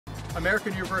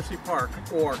American University Park,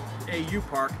 or AU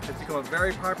Park, has become a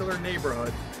very popular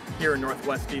neighborhood here in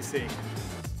Northwest DC.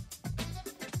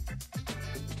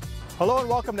 Hello and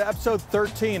welcome to episode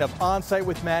 13 of Onsite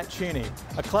with Matt Cheney,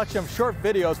 a collection of short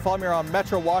videos following me around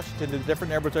Metro Washington to the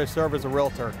different neighborhoods I serve as a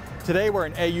realtor. Today we're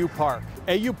in AU Park.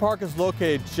 AU Park is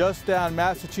located just down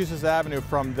Massachusetts Avenue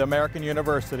from the American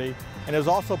University and is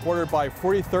also bordered by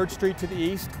 43rd Street to the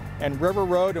east and River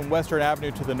Road and Western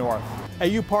Avenue to the north.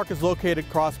 AU Park is located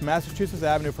across Massachusetts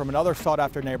Avenue from another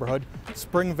sought-after neighborhood,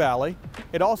 Spring Valley.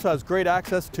 It also has great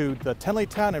access to the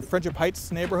Tenleytown and Friendship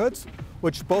Heights neighborhoods,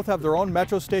 which both have their own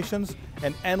metro stations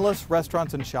and endless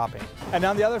restaurants and shopping. And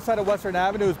on the other side of Western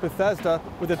Avenue is Bethesda,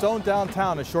 with its own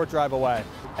downtown a short drive away.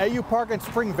 AU Park and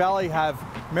Spring Valley have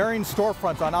mirroring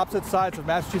storefronts on opposite sides of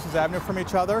Massachusetts Avenue from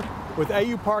each other, with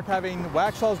AU Park having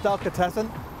Waxhaw's Delicatessen,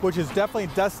 which is definitely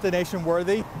destination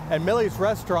worthy, and Millie's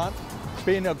Restaurant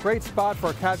being a great spot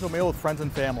for a casual meal with friends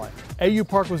and family. AU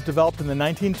Park was developed in the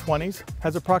 1920s,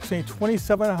 has approximately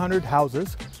 2,700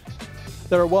 houses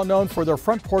that are well known for their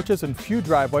front porches and few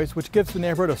driveways, which gives the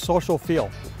neighborhood a social feel.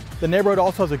 The neighborhood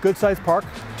also has a good-sized park,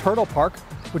 Turtle Park,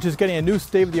 which is getting a new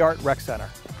state-of-the-art rec center.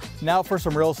 Now for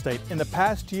some real estate. In the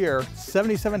past year,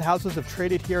 77 houses have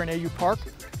traded here in AU Park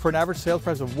for an average sales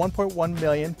price of $1.1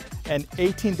 million and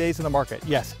 18 days in the market.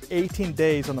 Yes, 18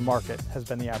 days on the market has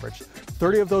been the average.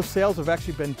 30 of those sales have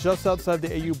actually been just outside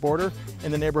the AU border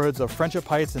in the neighborhoods of Friendship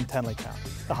Heights and Tenleytown.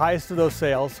 The highest of those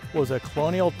sales was a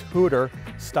colonial Tudor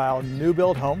style new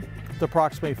build home with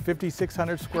approximately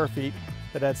 5,600 square feet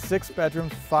that had 6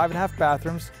 bedrooms, 5.5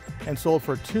 bathrooms, and sold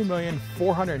for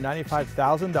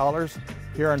 $2,495,000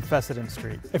 here on Fessenden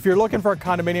Street. If you're looking for a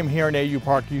condominium here in AU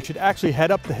Park, you should actually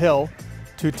head up the hill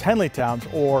to Tenleytown's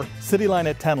or City Line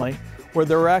at Tenley, where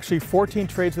there were actually 14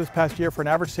 trades this past year for an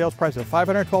average sales price of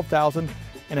 $512,000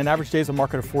 and an average days on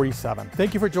market of 47.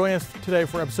 Thank you for joining us today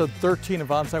for episode 13 of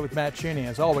Onsite with Matt Cheney.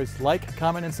 As always, like,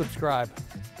 comment, and subscribe.